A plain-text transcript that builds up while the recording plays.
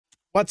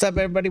What's up,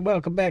 everybody?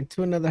 Welcome back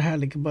to another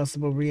highly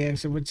combustible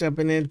reaction. We're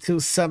jumping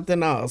into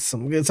something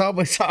awesome. It's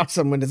always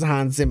awesome when it's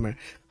Hans Zimmer.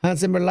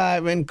 Hans Zimmer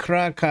live in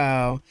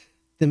Krakow.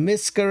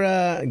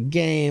 Themyscira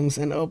games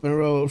and open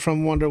road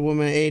from Wonder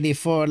Woman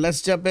 84.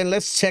 Let's jump in.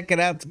 Let's check it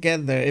out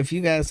together. If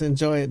you guys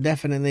enjoy it,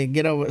 definitely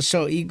get over.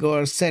 Show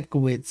Igor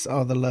Setkowitz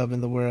all the love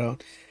in the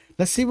world.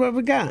 Let's see what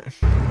we got.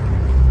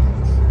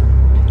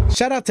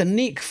 Shout out to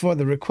Neek for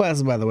the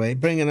request, by the way,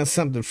 bringing us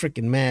something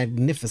freaking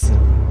magnificent.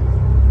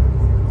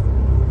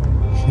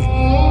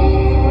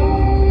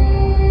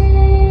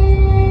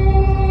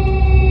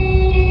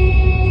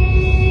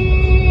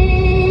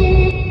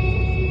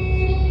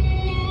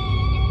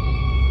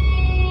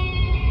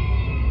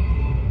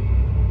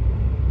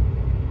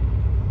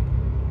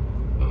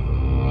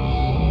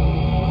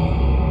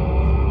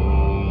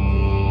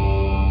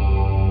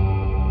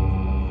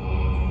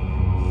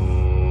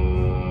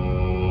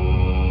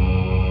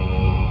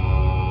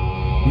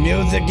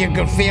 Music you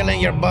can feel in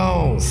your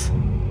bones.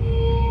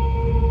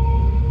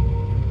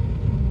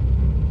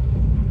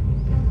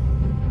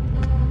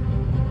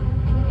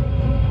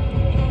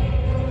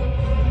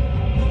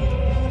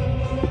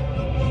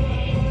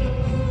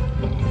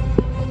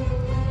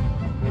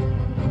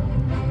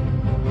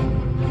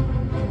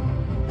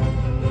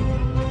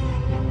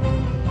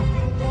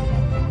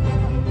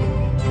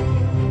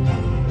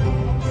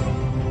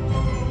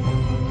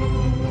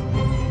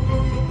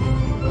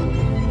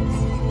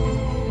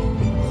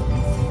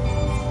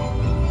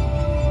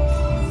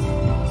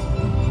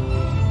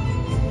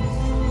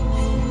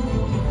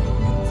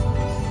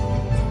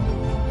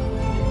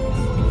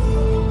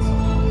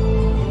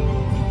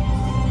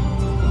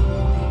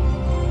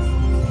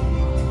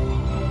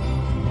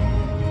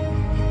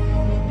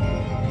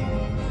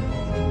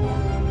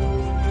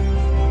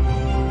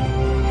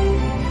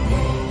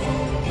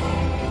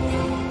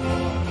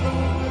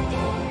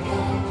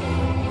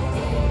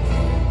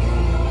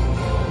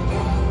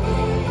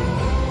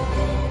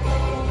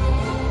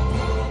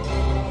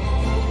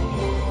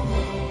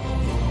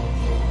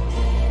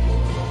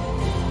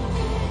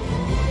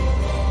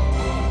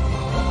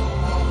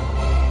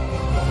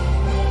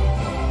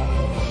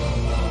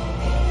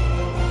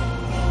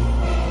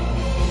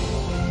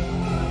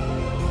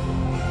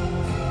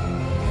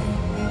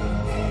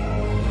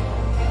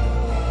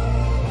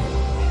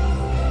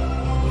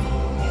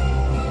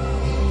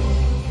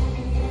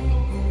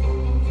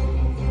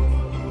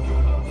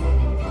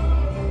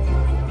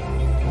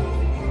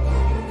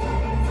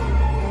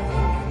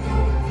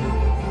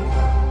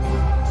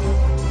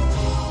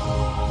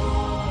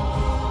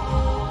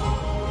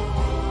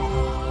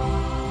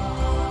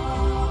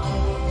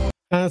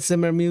 Hans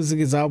Zimmer music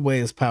is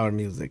always power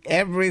music.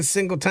 Every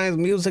single time,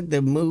 music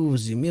that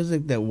moves you,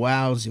 music that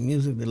wows you,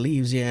 music that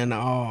leaves you in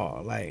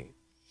awe. Like,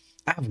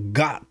 I've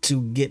got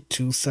to get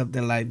to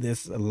something like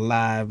this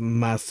live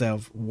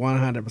myself.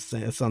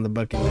 100%. It's on the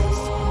bucket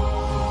list.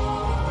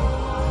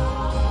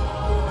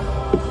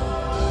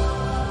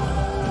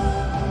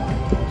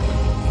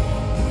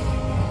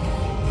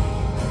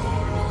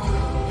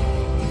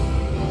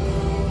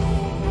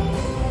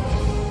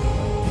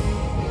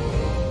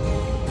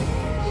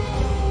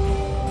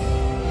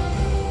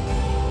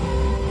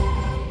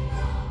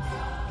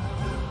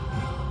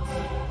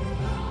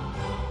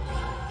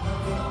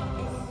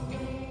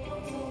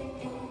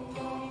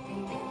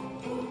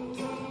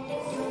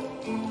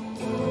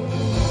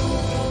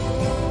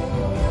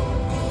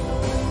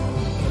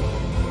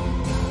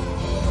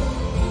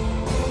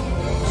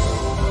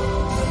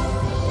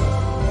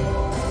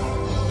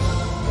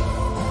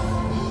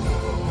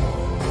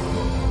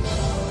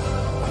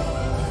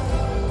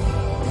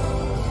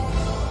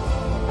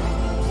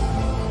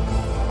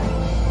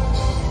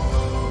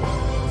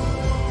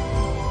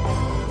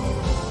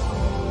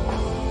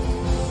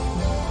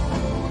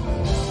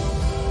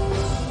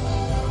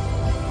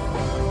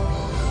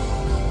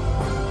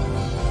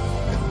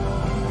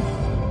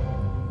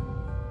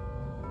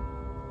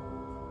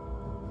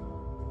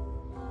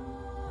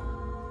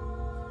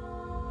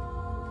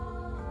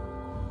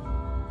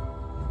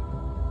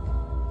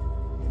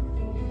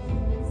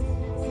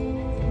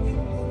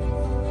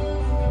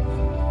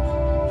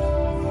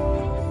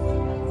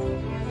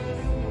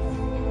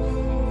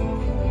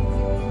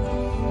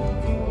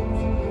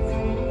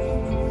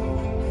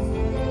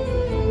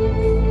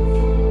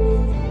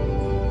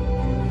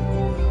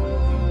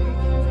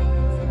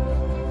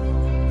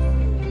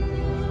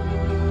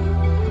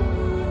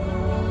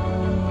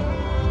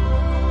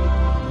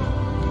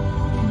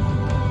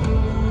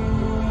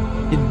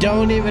 You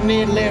don't even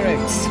need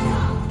lyrics.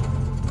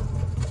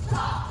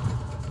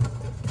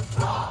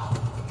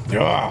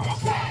 Yeah.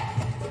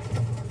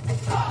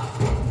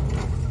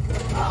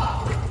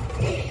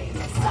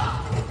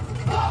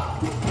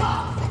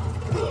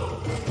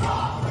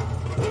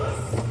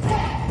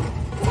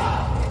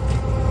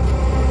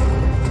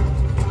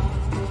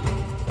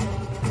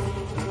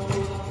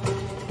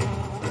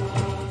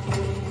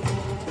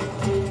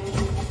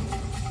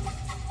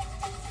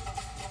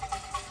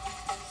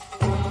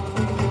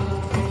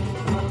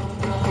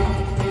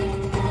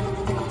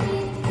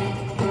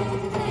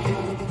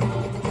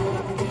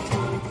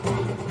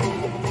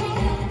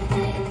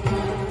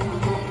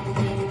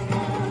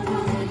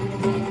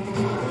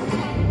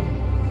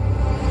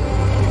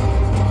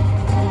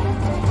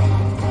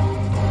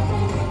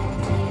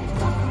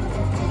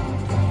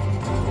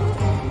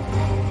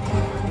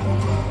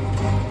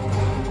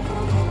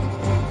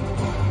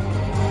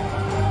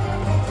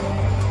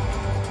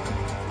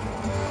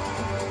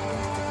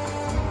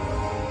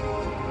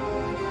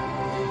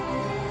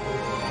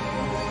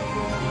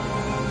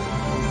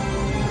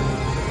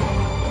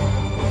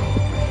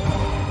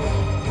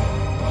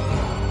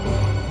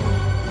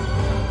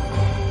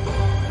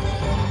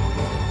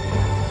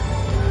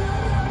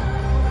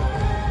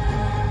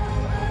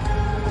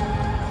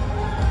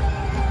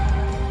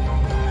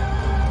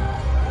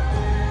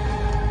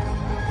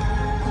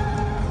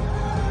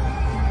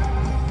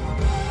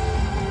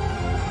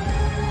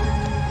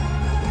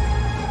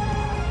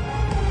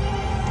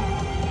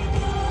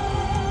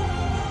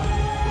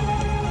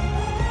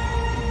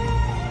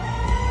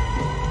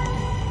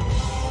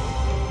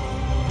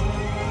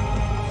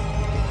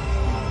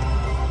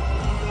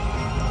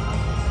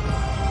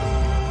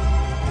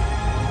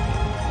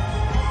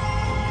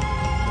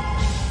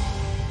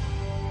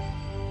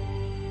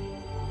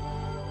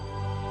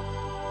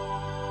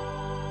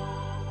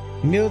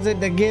 Music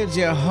that gives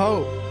you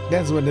hope.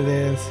 That's what it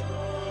is.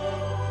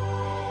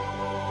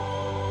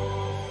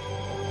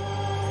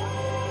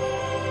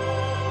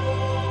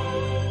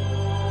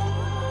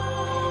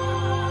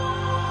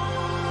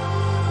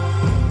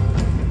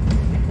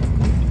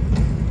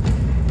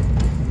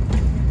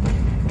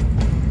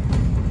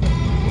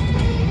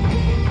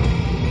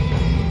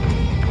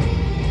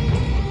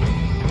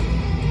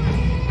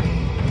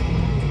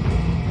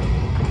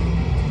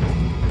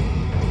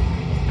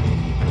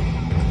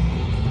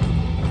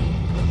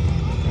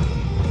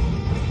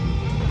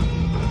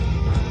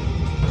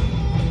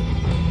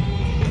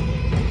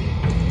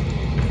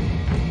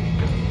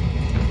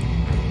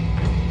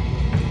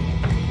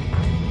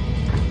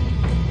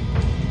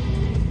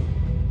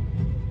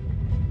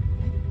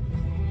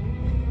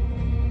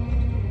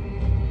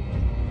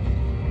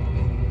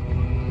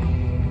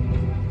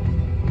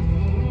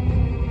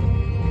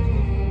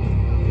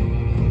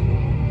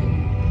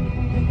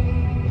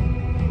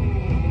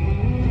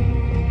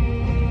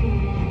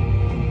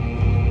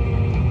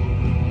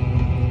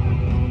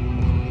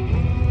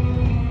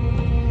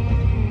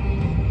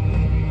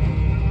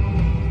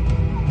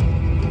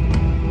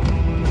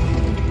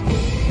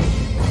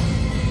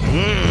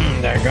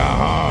 That got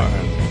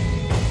hard.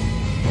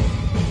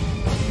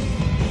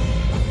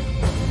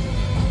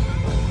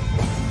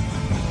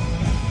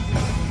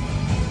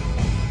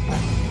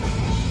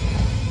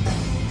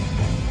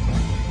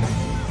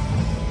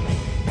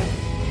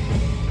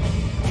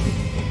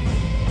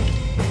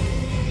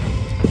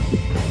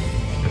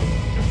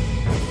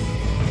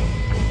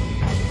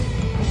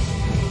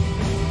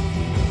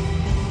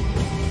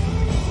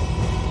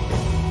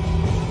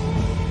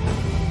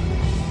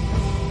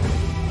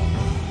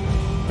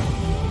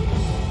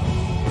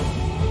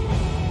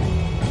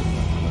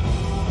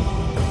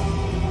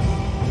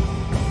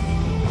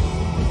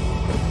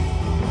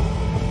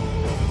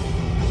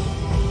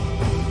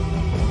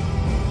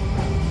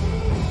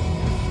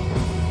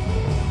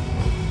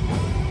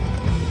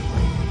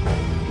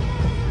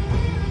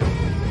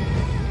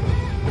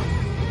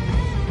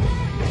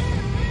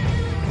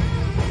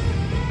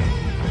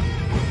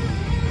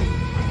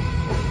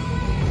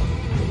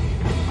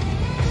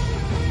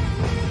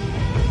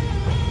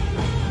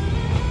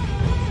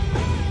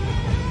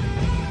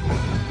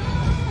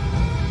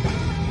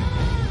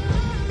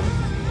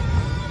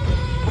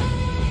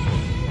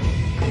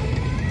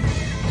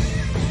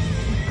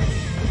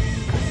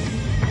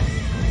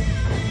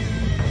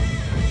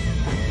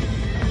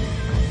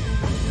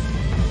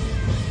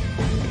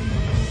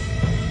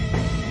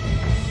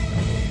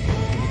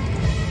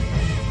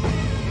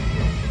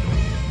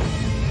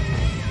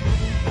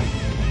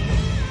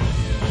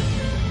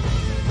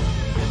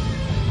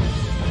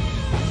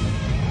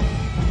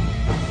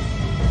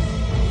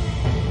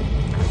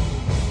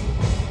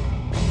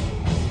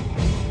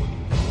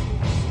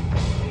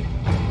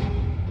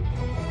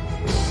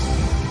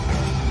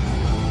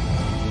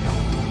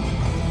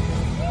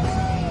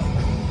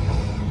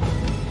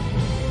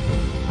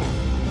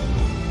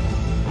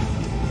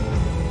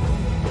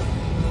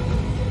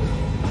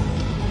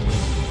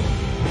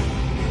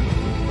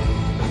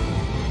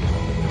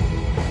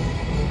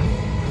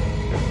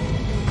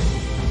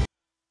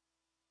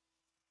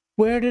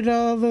 Where did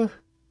all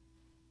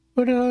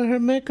her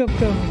makeup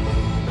go?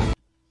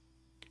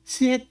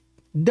 She had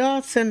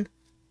dots and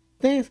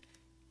things.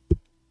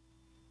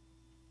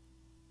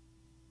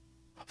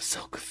 I'm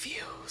so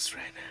confused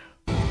right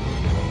now.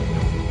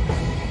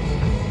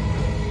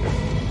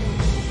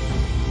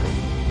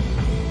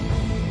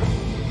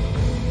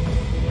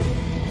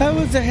 That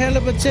was a hell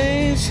of a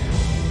change.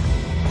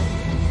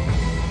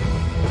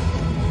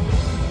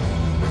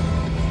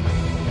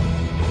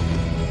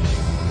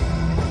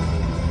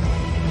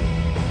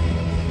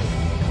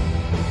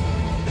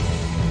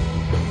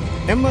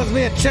 It must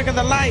be a trick of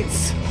the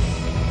lights.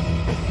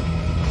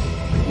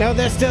 No,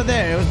 they're still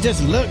there. It was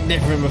just looked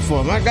different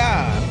before. My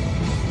God.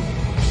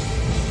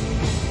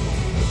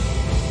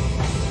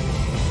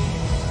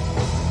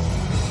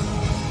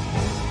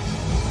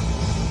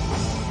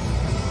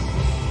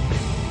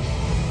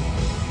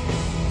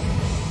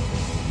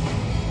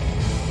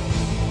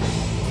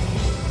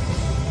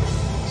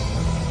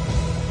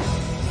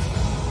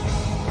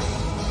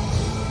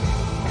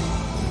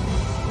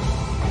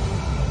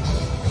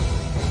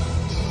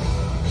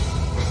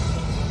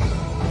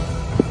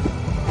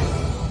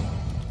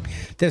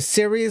 There's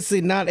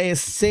seriously not a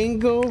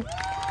single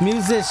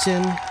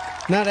musician,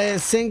 not a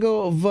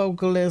single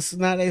vocalist,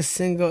 not a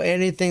single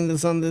anything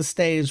that's on this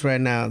stage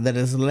right now that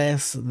is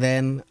less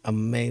than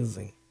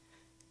amazing.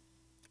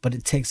 But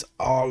it takes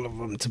all of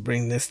them to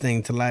bring this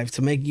thing to life,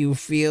 to make you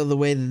feel the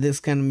way that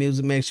this kind of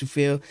music makes you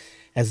feel.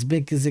 As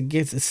big as it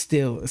gets, it's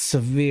still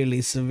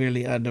severely,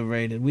 severely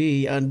underrated.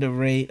 We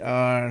underrate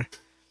our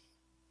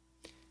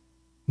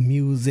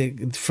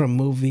music from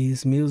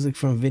movies, music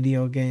from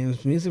video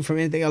games, music from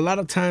anything. A lot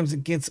of times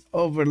it gets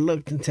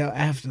overlooked until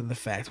after the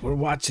fact. We're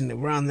watching it,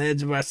 we're on the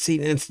edge of our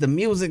seat, and it's the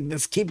music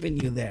that's keeping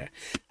you there.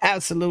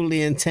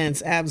 Absolutely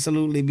intense,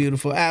 absolutely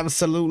beautiful,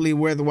 absolutely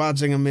worth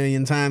watching a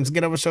million times.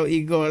 Get over show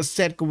Igor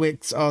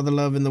Setkowicz, all the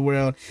love in the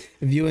world.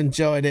 If you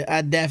enjoyed it,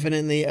 I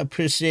definitely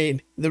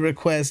appreciate the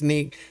request,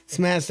 Neek.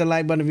 Smash the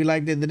like button if you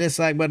liked it, the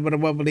dislike button, but I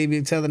won't believe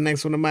you. Till the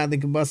next one of Mildly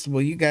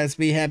Combustible. You guys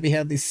be happy,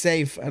 healthy,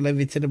 safe. I love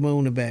you to the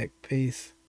moon and back. Peace.